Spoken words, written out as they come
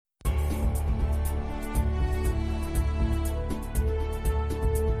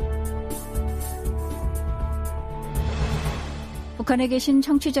북한에 계신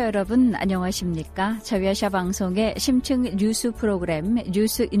청취자 여러분 안녕하십니까? 자유아시아 방송의 심층 뉴스 프로그램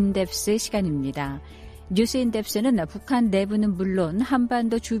뉴스 인덱스 시간입니다. 뉴스 인덱스는 북한 내부는 물론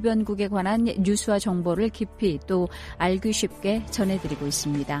한반도 주변국에 관한 뉴스와 정보를 깊이 또 알기 쉽게 전해드리고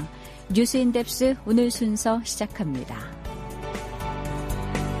있습니다. 뉴스 인덱스 오늘 순서 시작합니다.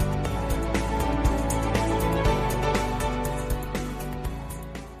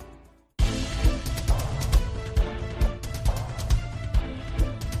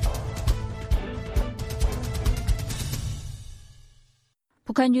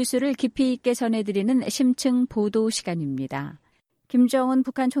 북한 뉴스를 깊이 있게 전해드리는 심층 보도 시간입니다. 김정은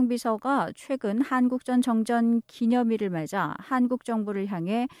북한 총비서가 최근 한국전 정전 기념일을 맞아 한국 정부를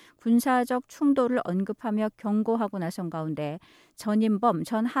향해 군사적 충돌을 언급하며 경고하고 나선 가운데 전인범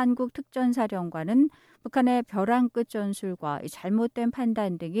전 한국 특전사령관은 북한의 벼랑 끝 전술과 잘못된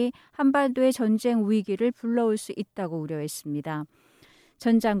판단 등이 한반도의 전쟁 위기를 불러올 수 있다고 우려했습니다.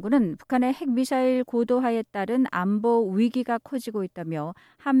 전 장군은 북한의 핵미사일 고도화에 따른 안보 위기가 커지고 있다며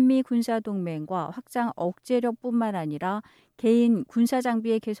한미 군사동맹과 확장 억제력뿐만 아니라 개인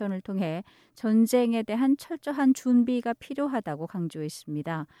군사장비의 개선을 통해 전쟁에 대한 철저한 준비가 필요하다고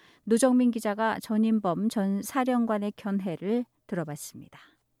강조했습니다. 노정민 기자가 전인범 전 사령관의 견해를 들어봤습니다.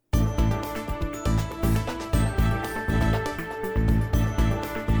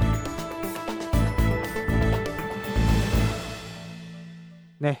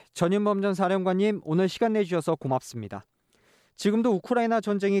 네, 전인범 전 사령관님 오늘 시간 내주셔서 고맙습니다. 지금도 우크라이나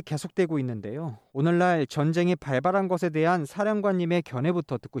전쟁이 계속되고 있는데요. 오늘날 전쟁이 발발한 것에 대한 사령관님의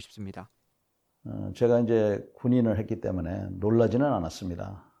견해부터 듣고 싶습니다. 제가 이제 군인을 했기 때문에 놀라지는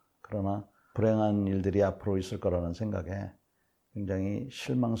않았습니다. 그러나 불행한 일들이 앞으로 있을 거라는 생각에 굉장히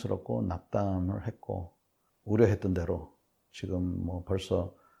실망스럽고 낙담을 했고 우려했던 대로 지금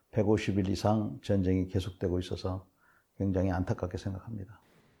벌써 150일 이상 전쟁이 계속되고 있어서 굉장히 안타깝게 생각합니다.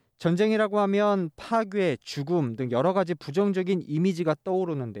 전쟁이라고 하면 파괴, 죽음 등 여러 가지 부정적인 이미지가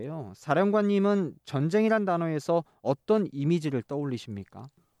떠오르는데요. 사령관님은 전쟁이란 단어에서 어떤 이미지를 떠올리십니까?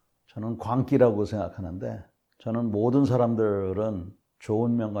 저는 광기라고 생각하는데 저는 모든 사람들은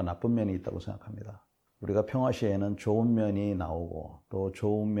좋은 면과 나쁜 면이 있다고 생각합니다. 우리가 평화 시에는 좋은 면이 나오고 또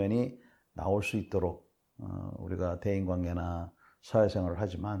좋은 면이 나올 수 있도록 우리가 대인관계나 사회생활을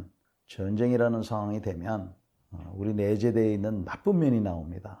하지만 전쟁이라는 상황이 되면 우리 내재되어 있는 나쁜 면이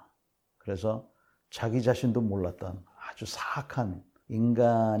나옵니다. 그래서 자기 자신도 몰랐던 아주 사악한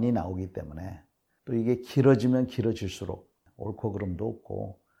인간이 나오기 때문에 또 이게 길어지면 길어질수록 옳고 그름도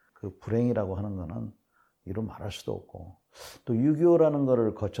없고 그 불행이라고 하는 거는 이루 말할 수도 없고 또 6.25라는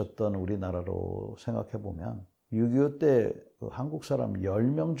거를 거쳤던 우리나라로 생각해 보면 6.25 때 그 한국 사람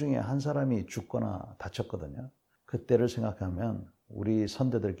 10명 중에 한 사람이 죽거나 다쳤거든요. 그때를 생각하면 우리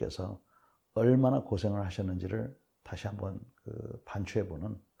선대들께서 얼마나 고생을 하셨는지를 다시 한번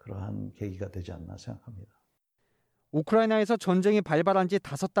반추해보는 그러한 계기가 되지 않나 생각합니다. 우크라이나에서 전쟁이 발발한 지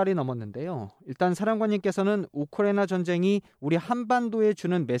 5달이 넘었는데요. 일단 사령관님께서는 우크라이나 전쟁이 우리 한반도에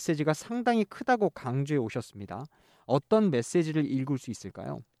주는 메시지가 상당히 크다고 강조해 오셨습니다. 어떤 메시지를 읽을 수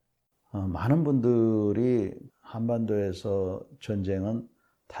있을까요? 많은 분들이 한반도에서 전쟁은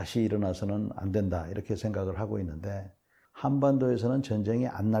다시 일어나서는 안 된다 이렇게 생각을 하고 있는데 한반도에서는 전쟁이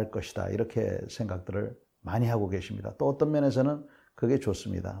안 날 것이다 이렇게 생각들을 많이 하고 계십니다. 또 어떤 면에서는 그게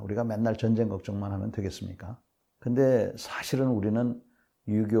좋습니다. 우리가 맨날 전쟁 걱정만 하면 되겠습니까? 근데 사실은 우리는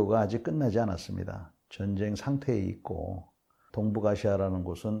 6.25가 아직 끝나지 않았습니다. 전쟁 상태에 있고 동북아시아라는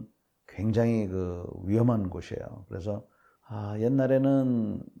곳은 굉장히 위험한 곳이에요. 그래서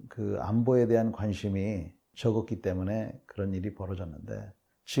옛날에는 그 안보에 대한 관심이 적었기 때문에 그런 일이 벌어졌는데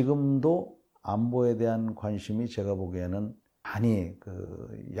지금도 안보에 대한 관심이 제가 보기에는 많이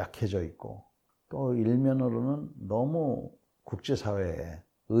약해져 있고 또 일면으로는 너무 국제사회에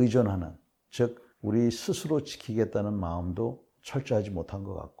의존하는 즉 우리 스스로 지키겠다는 마음도 철저하지 못한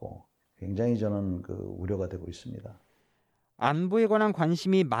것 같고 굉장히 저는 우려가 되고 있습니다. 안보에 관한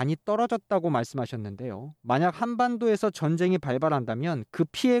관심이 많이 떨어졌다고 말씀하셨는데요. 만약 한반도에서 전쟁이 발발한다면 그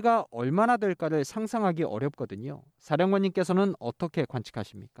피해가 얼마나 될까를 상상하기 어렵거든요. 사령관님께서는 어떻게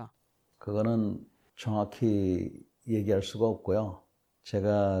관측하십니까? 그거는 정확히 얘기할 수가 없고요.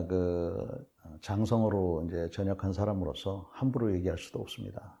 제가 장성으로 이제 전역한 사람으로서 함부로 얘기할 수도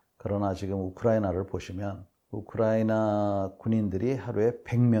없습니다. 그러나 지금 우크라이나를 보시면 우크라이나 군인들이 하루에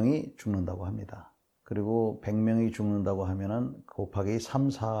 100명이 죽는다고 합니다. 그리고 100명이 죽는다고 하면은 곱하기 3,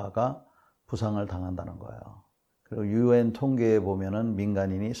 4가 부상을 당한다는 거예요. 그리고 UN 통계에 보면은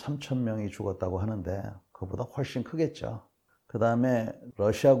민간인이 3,000명이 죽었다고 하는데 그보다 훨씬 크겠죠. 그 다음에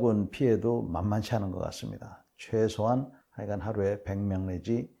러시아군 피해도 만만치 않은 것 같습니다. 최소한 하여간 하루에 100명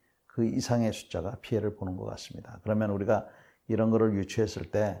내지 그 이상의 숫자가 피해를 보는 것 같습니다. 그러면 우리가 이런 거를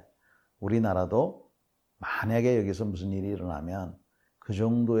유추했을 때 우리나라도 만약에 여기서 무슨 일이 일어나면 그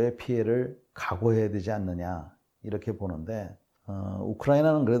정도의 피해를 각오해야 되지 않느냐 이렇게 보는데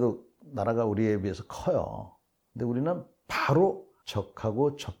우크라이나는 그래도 나라가 우리에 비해서 커요. 근데 우리는 바로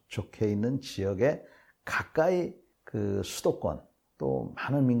적하고 접촉해 있는 지역에 가까이 그 수도권 또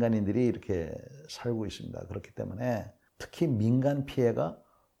많은 민간인들이 이렇게 살고 있습니다. 그렇기 때문에 특히 민간 피해가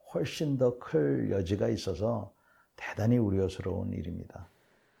훨씬 더 클 여지가 있어서 대단히 우려스러운 일입니다.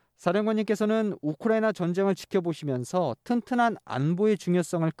 사령관님께서는 우크라이나 전쟁을 지켜보시면서 튼튼한 안보의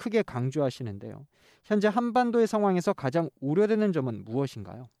중요성을 크게 강조하시는데요. 현재 한반도의 상황에서 가장 우려되는 점은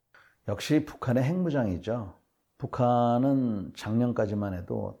무엇인가요? 역시 북한의 핵무장이죠. 북한은 작년까지만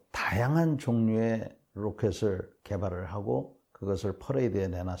해도 다양한 종류의 로켓을 개발을 하고 그것을 퍼레이드에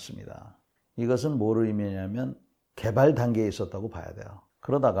내놨습니다. 이것은 뭐를 의미하냐면 개발 단계에 있었다고 봐야 돼요.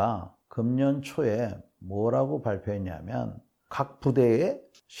 그러다가 금년 초에 뭐라고 발표했냐면 각 부대에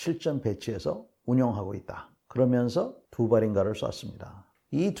실전 배치해서 운영하고 있다. 그러면서 2발인가를 쐈습니다.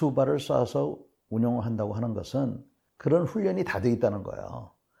 이 2발을 쏴서 운영을 한다고 하는 것은 그런 훈련이 다 돼 있다는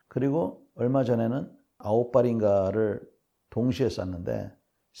거예요. 그리고 얼마 전에는 9발인가를 동시에 쐈는데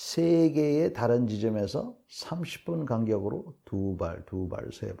 3개의 다른 지점에서 30분 간격으로 2발,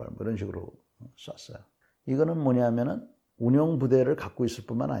 3발 뭐 이런 식으로 쐈어요. 이거는 뭐냐면은 운영 부대를 갖고 있을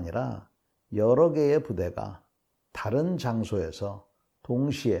뿐만 아니라 여러 개의 부대가 다른 장소에서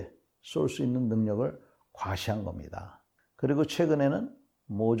동시에 쏠 수 있는 능력을 과시한 겁니다. 그리고 최근에는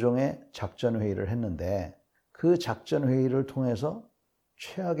모종의 작전 회의를 했는데 그 작전 회의를 통해서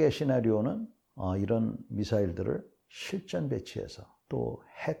최악의 시나리오는 이런 미사일들을 실전 배치해서 또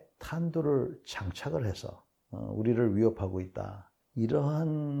핵탄두를 장착을 해서 우리를 위협하고 있다.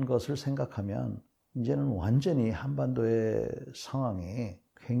 이러한 것을 생각하면 이제는 완전히 한반도의 상황이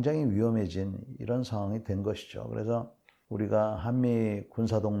굉장히 위험해진 이런 상황이 된 것이죠. 그래서 우리가 한미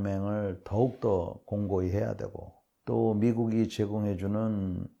군사동맹을 더욱더 공고히 해야 되고 또 미국이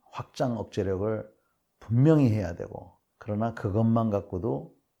제공해주는 확장 억제력을 분명히 해야 되고 그러나 그것만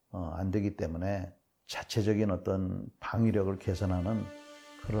갖고도 안 되기 때문에 자체적인 어떤 방위력을 개선하는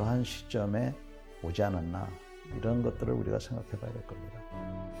그러한 시점에 오지 않았나 이런 것들을 우리가 생각해 봐야 될 겁니다.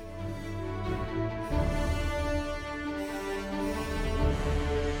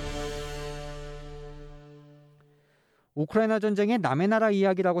 우크라이나 전쟁이 남의 나라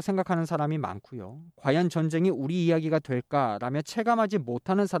이야기라고 생각하는 사람이 많고요. 과연 전쟁이 우리 이야기가 될까라며 체감하지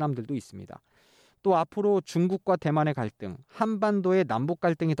못하는 사람들도 있습니다. 또 앞으로 중국과 대만의 갈등, 한반도의 남북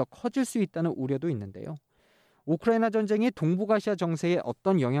갈등이 더 커질 수 있다는 우려도 있는데요. 우크라이나 전쟁이 동북아시아 정세에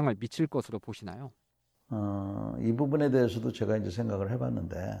어떤 영향을 미칠 것으로 보시나요? 이 부분에 대해서도 제가 이제 생각을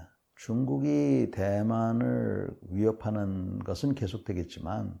해봤는데 중국이 대만을 위협하는 것은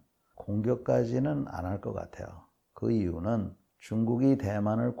계속되겠지만 공격까지는 안 할 것 같아요. 그 이유는 중국이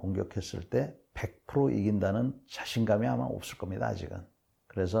대만을 공격했을 때 100% 이긴다는 자신감이 아마 없을 겁니다. 아직은.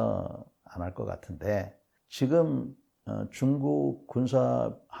 그래서 안 할 것 같은데 지금 중국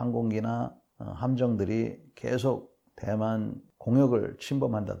군사 항공기나 함정들이 계속 대만 공역을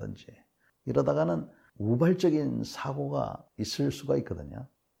침범한다든지 이러다가는 우발적인 사고가 있을 수가 있거든요.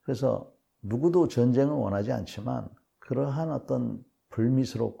 그래서 누구도 전쟁을 원하지 않지만 그러한 어떤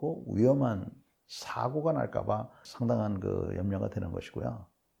불미스럽고 위험한 사고가 날까봐 상당한 그 염려가 되는 것이고요.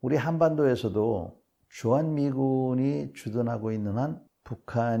 우리 한반도에서도 주한미군이 주둔하고 있는 한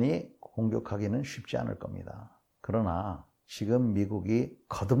북한이 공격하기는 쉽지 않을 겁니다. 그러나 지금 미국이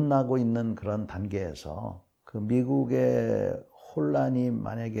거듭나고 있는 그런 단계에서 그 미국의 혼란이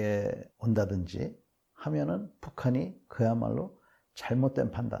만약에 온다든지 하면은 북한이 그야말로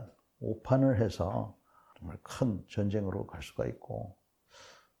잘못된 판단, 오판을 해서 정말 큰 전쟁으로 갈 수가 있고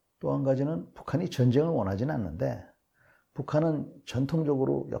또 한 가지는 북한이 전쟁을 원하지는 않는데 북한은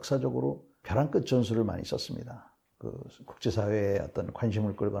전통적으로 역사적으로 벼랑 끝 전술을 많이 썼습니다. 그 국제사회에 어떤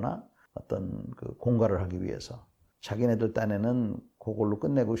관심을 끌거나 어떤 그 공갈을 하기 위해서 자기네들 딴에는 그걸로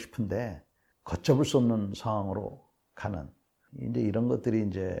끝내고 싶은데 걷잡을 수 없는 상황으로 가는 이제 이런 것들이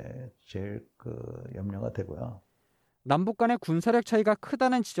이제 제일 그 염려가 되고요. 남북 간의 군사력 차이가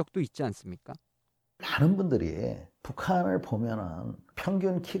크다는 지적도 있지 않습니까? 많은 분들이 북한을 보면은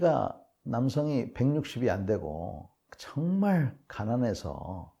평균 키가 남성이 160이 안 되고 정말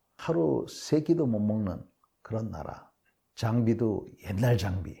가난해서 하루 3끼도 못 먹는 그런 나라, 장비도 옛날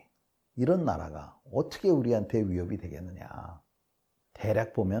장비, 이런 나라가 어떻게 우리한테 위협이 되겠느냐.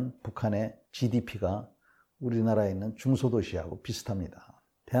 대략 보면 북한의 GDP가 우리나라에 있는 중소도시하고 비슷합니다.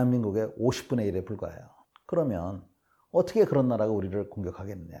 대한민국의 50분의 1에 불과해요. 그러면 어떻게 그런 나라가 우리를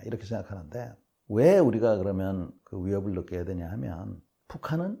공격하겠느냐 이렇게 생각하는데 왜 우리가 그러면 그 위협을 느껴야 되냐 하면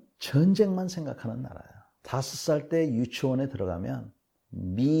북한은 전쟁만 생각하는 나라예요. 5살 때 유치원에 들어가면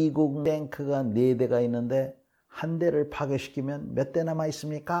미국 탱크가 4대가 있는데 한 대를 파괴시키면 몇 대 남아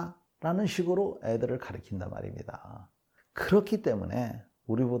있습니까? 라는 식으로 애들을 가르친단 말입니다. 그렇기 때문에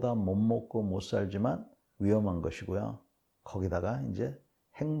우리보다 못 먹고 못 살지만 위험한 것이고요. 거기다가 이제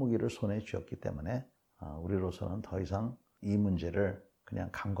핵무기를 손에 쥐었기 때문에 우리로서는 더 이상 이 문제를 그냥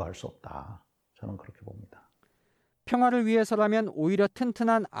간과할 수 없다. 저는 그렇게 봅니다. 평화를 위해서라면 오히려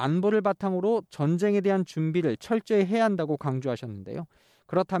튼튼한 안보를 바탕으로 전쟁에 대한 준비를 철저히 해야 한다고 강조하셨는데요.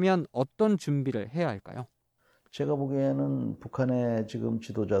 그렇다면 어떤 준비를 해야 할까요? 제가 보기에는 북한의 지금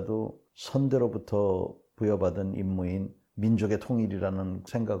지도자도 선대로부터 부여받은 임무인 민족의 통일이라는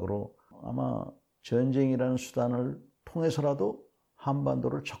생각으로 아마 전쟁이라는 수단을 통해서라도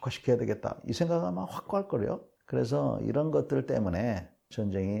한반도를 적화시켜야 되겠다. 이 생각 아마 확고할 거예요. 그래서 이런 것들 때문에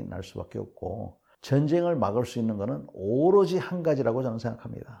전쟁이 날 수밖에 없고 전쟁을 막을 수 있는 것은 오로지 한 가지라고 저는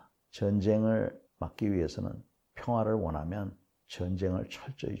생각합니다. 전쟁을 막기 위해서는 평화를 원하면 전쟁을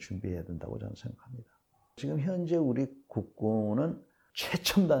철저히 준비해야 된다고 저는 생각합니다. 지금 현재 우리 국군은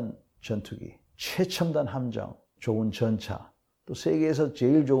최첨단 전투기, 최첨단 함정, 좋은 전차, 또 세계에서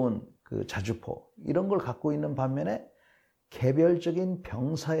제일 좋은 그 자주포 이런 걸 갖고 있는 반면에 개별적인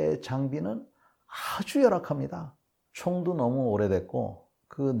병사의 장비는 아주 열악합니다. 총도 너무 오래됐고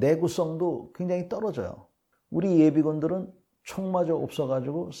그 내구성도 굉장히 떨어져요. 우리 예비군들은 총마저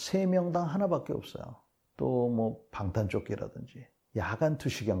없어가지고 3명당 하나밖에 없어요. 또 뭐 방탄조끼라든지 야간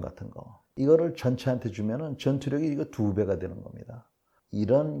투시경 같은 거 이거를 전체한테 주면은 전투력이 이거 2배가 되는 겁니다.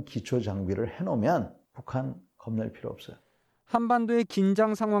 이런 기초 장비를 해놓으면 북한 겁낼 필요 없어요. 한반도의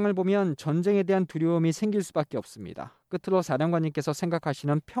긴장 상황을 보면 전쟁에 대한 두려움이 생길 수밖에 없습니다. 끝으로 사령관님께서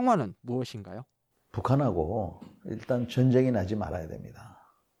생각하시는 평화는 무엇인가요? 북한하고 일단 전쟁이 나지 말아야 됩니다.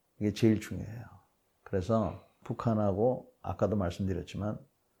 이게 제일 중요해요. 그래서 북한하고 아까도 말씀드렸지만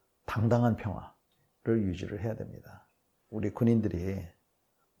당당한 평화를 유지를 해야 됩니다. 우리 군인들이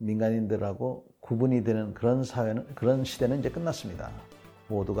민간인들하고 구분이 되는 그런 사회는, 그런 시대는 이제 끝났습니다.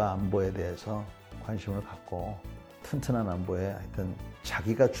 모두가 안보에 대해서 관심을 갖고 튼튼한 안보에 하여튼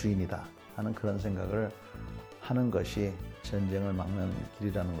자기가 주인이다 하는 그런 생각을 하는 것이 전쟁을 막는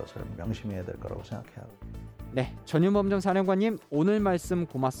길이라는 것을 명심해야 될 거라고 생각해요. 네, 전윤범 전 사령관님 오늘 말씀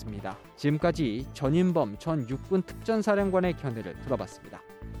고맙습니다. 지금까지 전윤범 전 육군 특전사령관의 견해를 들어봤습니다.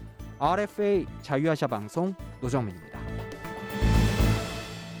 RFA 자유아시아 방송 노정민입니다.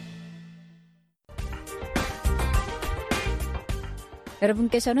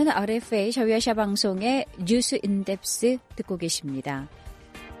 여러분께서는 RFA 자유아시아 방송의 뉴스 인덱스 듣고 계십니다.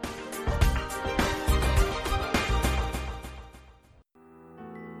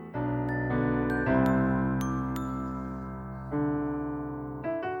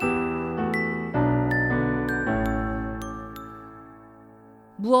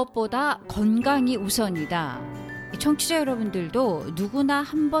 무엇보다 건강이 우선이다. 청취자 여러분들도 누구나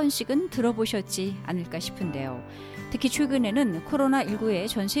한 번씩은 들어보셨지 않을까 싶은데요. 특히 최근에는 코로나19의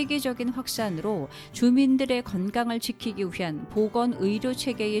전 세계적인 확산으로 주민들의 건강을 지키기 위한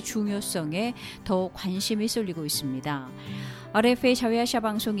보건의료체계의 중요성에 더 관심이 쏠리고 있습니다. RFA 자유아시아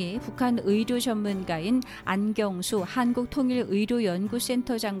방송이 북한 의료 전문가인 안경수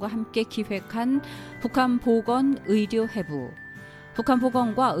한국통일의료연구센터장과 함께 기획한 북한 보건의료회부, 북한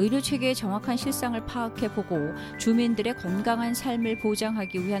보건과 의료체계의 정확한 실상을 파악해보고 주민들의 건강한 삶을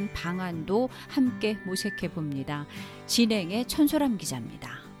보장하기 위한 방안도 함께 모색해봅니다. 진행의 천소람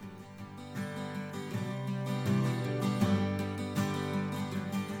기자입니다.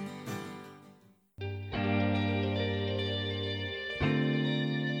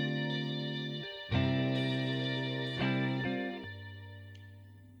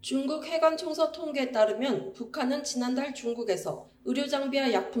 중국 해관청서 통계에 따르면 북한은 지난달 중국에서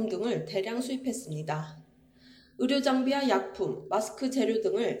의료장비와 약품 등을 대량 수입했습니다. 의료장비와 약품, 마스크 재료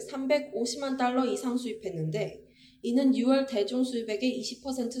등을 350만 달러 이상 수입했는데 이는 6월 대중 수입액의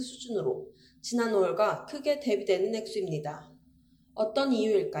 20% 수준으로 지난 5월과 크게 대비되는 액수입니다. 어떤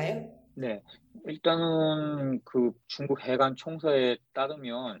이유일까요? 네, 일단은 그 중국 해관 총서에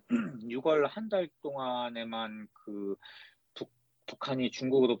따르면 6월 한 달 동안에만 그 북한이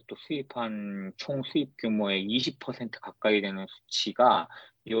중국으로부터 수입한 총 수입 규모의 20% 가까이 되는 수치가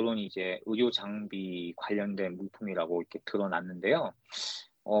이런 이제 의료 장비 관련된 물품이라고 이렇게 드러났는데요.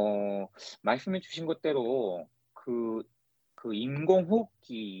 말씀해 주신 것대로 그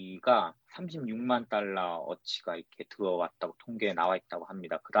인공호흡기가 36만 달러어치가 이렇게 들어왔다고 통계에 나와 있다고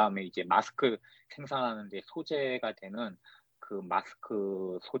합니다. 그 다음에 이제 마스크 생산하는데 소재가 되는 그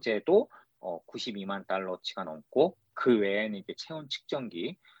마스크 소재도 92만 달러어치가 넘고 그 외에는 이제 체온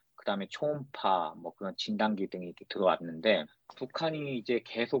측정기, 그다음에 초음파, 뭐 그런 진단기 등이 이렇게 들어왔는데 북한이 이제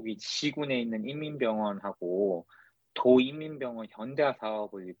계속 이 지군에 있는 인민병원하고 도인민병원 현대화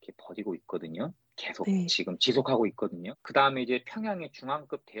사업을 이렇게 벌이고 있거든요. 계속 네. 지금 지속하고 있거든요. 그다음에 이제 평양의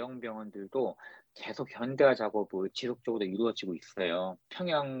중앙급 대형 병원들도 계속 현대화 작업을 지속적으로 이루어지고 있어요.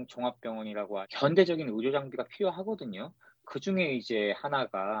 평양 종합병원이라고 현대적인 의료 장비가 필요하거든요. 그 중에 이제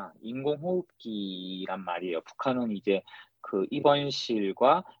하나가 인공호흡기란 말이에요. 북한은 이제 그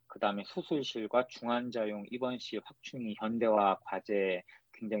입원실과 그다음에 수술실과 중환자용 입원실 확충이 현대화 과제에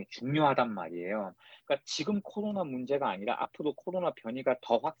굉장히 중요하단 말이에요. 그러니까 지금 코로나 문제가 아니라 앞으로 코로나 변이가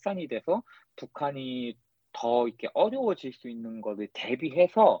더 확산이 돼서 북한이 더 이렇게 어려워질 수 있는 것을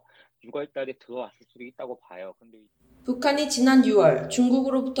대비해서 6월 달에 들어왔을 수도 있다고 봐요. 근데 북한이 지난 6월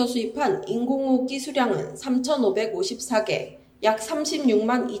중국으로부터 수입한 인공호흡기 수량은 3,554개, 약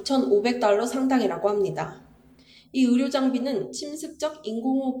 36만 2,500달러 상당이라고 합니다. 이 의료 장비는 침습적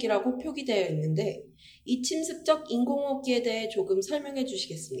인공호흡기라고 표기되어 있는데 이 침습적 인공호흡기에 대해 조금 설명해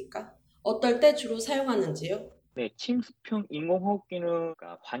주시겠습니까? 어떨 때 주로 사용하는지요? 네, 침습형 인공호흡기는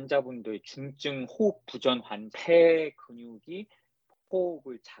그러니까 환자분들 중증 호흡 부전 폐 근육이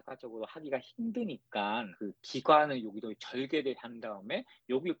호흡을 자가적으로 하기가 힘드니까 그 기관을 여기도 절개를 한 다음에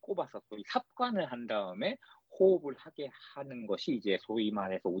여기를 꼽아서 또 삽관을 한 다음에 호흡을 하게 하는 것이 이제 소위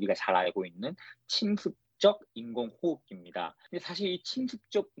말해서 우리가 잘 알고 있는 침습적 인공호흡기입니다. 근데 사실 이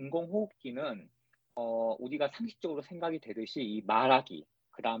침습적 인공호흡기는 우리가 상식적으로 생각이 되듯이 이 말하기,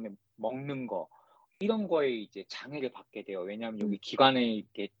 그 다음에 먹는 거 이런 거에 이제 장애를 받게 돼요. 왜냐하면 여기 기관에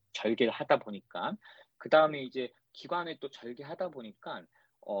이렇게 절개를 하다 보니까 그 다음에 이제 기관을 또 절개하다 보니까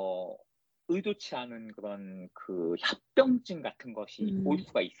의도치 않은 그런 그 협병증 같은 것이 올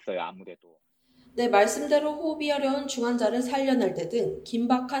수가 있어요. 아무래도. 네, 말씀대로 호흡이 어려운 중환자를 살려낼 때 등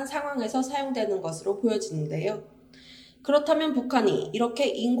긴박한 상황에서 사용되는 것으로 보여지는데요. 그렇다면 북한이 이렇게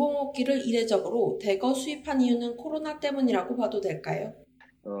인공호흡기를 이례적으로 대거 수입한 이유는 코로나 때문이라고 봐도 될까요?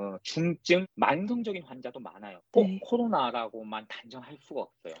 중증 만성적인 환자도 많아요. 꼭 네. 코로나라고만 단정할 수가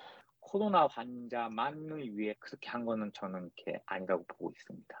없어요. 코로나 환자만을 위해 그렇게 한 거는 저는 이렇게 아니라고 보고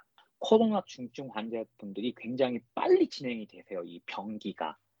있습니다. 코로나 중증 환자분들이 굉장히 빨리 진행이 되세요. 이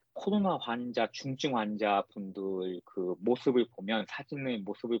병기가. 코로나 환자, 중증 환자분들 그 모습을 보면, 사진의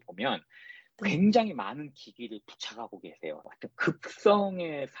모습을 보면 굉장히 많은 기기를 부착하고 계세요.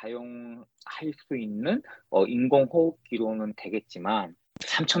 급성에 사용할 수 있는 인공호흡기로는 되겠지만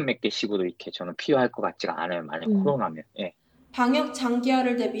 3,000 몇 개씩으로 이렇게 저는 필요할 것 같지가 않아요. 만약 코로나면. 예. 방역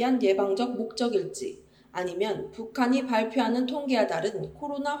장기화를 대비한 예방적 목적일지 아니면 북한이 발표하는 통계와 다른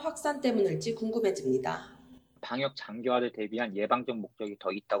코로나 확산 때문일지 궁금해집니다. 방역 장기화를 대비한 예방적 목적이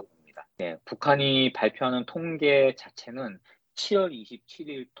더 있다고 봅니다. 네, 북한이 발표하는 통계 자체는 7월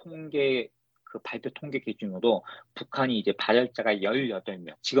 27일 통계 그 발표 통계 기준으로 북한이 이제 발열자가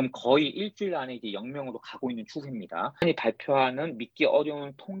 18명, 지금 거의 일주일 안에 이제 0명으로 가고 있는 추세입니다. 북한이 발표하는 믿기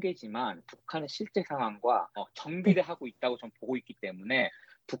어려운 통계지만 북한의 실제 상황과 정비를 하고 있다고 저는 보고 있기 때문에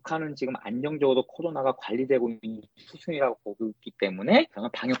북한은 지금 안정적으로 코로나가 관리되고 있는 수준이라고 보고 있기 때문에 저는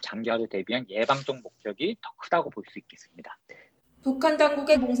방역 장기화를 대비한 예방적 목적이 더 크다고 볼 수 있겠습니다. 북한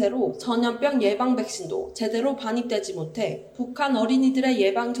당국의 봉쇄로 전염병 예방 백신도 제대로 반입되지 못해 북한 어린이들의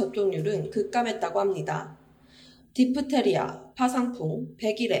예방 접종률은 급감했다고 합니다. 디프테리아, 파상풍,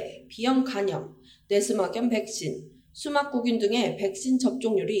 백일해, 비형 간염, 뇌수막염 백신, 수막구균 등의 백신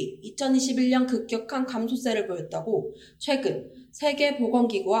접종률이 2021년 급격한 감소세를 보였다고 최근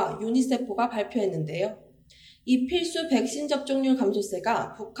세계보건기구와 유니세프가 발표했는데요. 이 필수 백신 접종률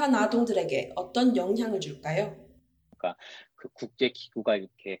감소세가 북한 아동들에게 어떤 영향을 줄까요? 그러니까 그 국제기구가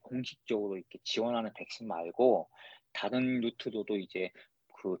이렇게 공식적으로 이렇게 지원하는 백신 말고 다른 루트로도 이제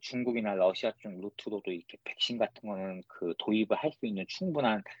그 중국이나 러시아 쪽 루트로도 이렇게 백신 같은 거는 그 도입을 할 수 있는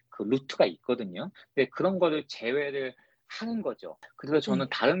충분한 그 루트가 있거든요. 근데 그런 거를 제외를 하는 거죠. 그래서 저는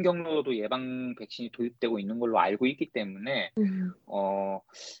다른 경로로도 예방 백신이 도입되고 있는 걸로 알고 있기 때문에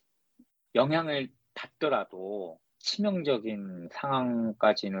영향을 받더라도 치명적인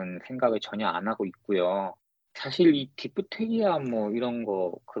상황까지는 생각을 전혀 안 하고 있고요. 사실 이 디프테리아 뭐 이런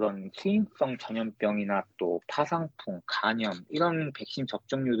거 그런 수인성 전염병이나 또 파상풍, 간염 이런 백신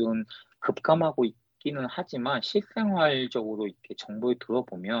접종률은 급감하고 있기는 하지만 실생활적으로 이렇게 정보를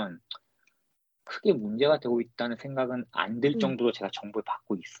들어보면 크게 문제가 되고 있다는 생각은 안 들 정도로 제가 정보를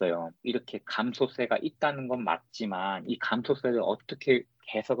받고 있어요. 이렇게 감소세가 있다는 건 맞지만 이 감소세를 어떻게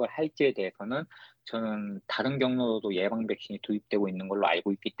해석을 할지에 대해서는 저는 다른 경로로도 예방 백신이 도입되고 있는 걸로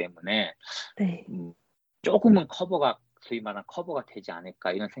알고 있기 때문에 네. 조금은 소위 말하는 커버가 되지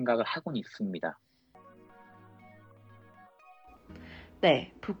않을까 이런 생각을 하고는 있습니다.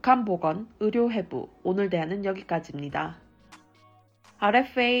 네, 북한 보건 의료회부 오늘 대화는 여기까지입니다.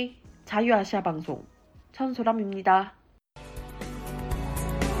 RFA 자유아시아 방송 천소람입니다.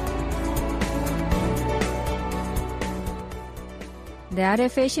 네,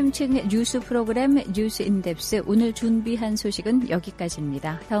 RFA 심층 뉴스 프로그램 뉴스 인덱스 오늘 준비한 소식은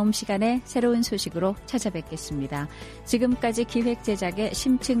여기까지입니다. 다음 시간에 새로운 소식으로 찾아뵙겠습니다. 지금까지 기획 제작의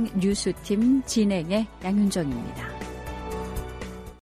심층 뉴스팀 진행의 양윤정입니다.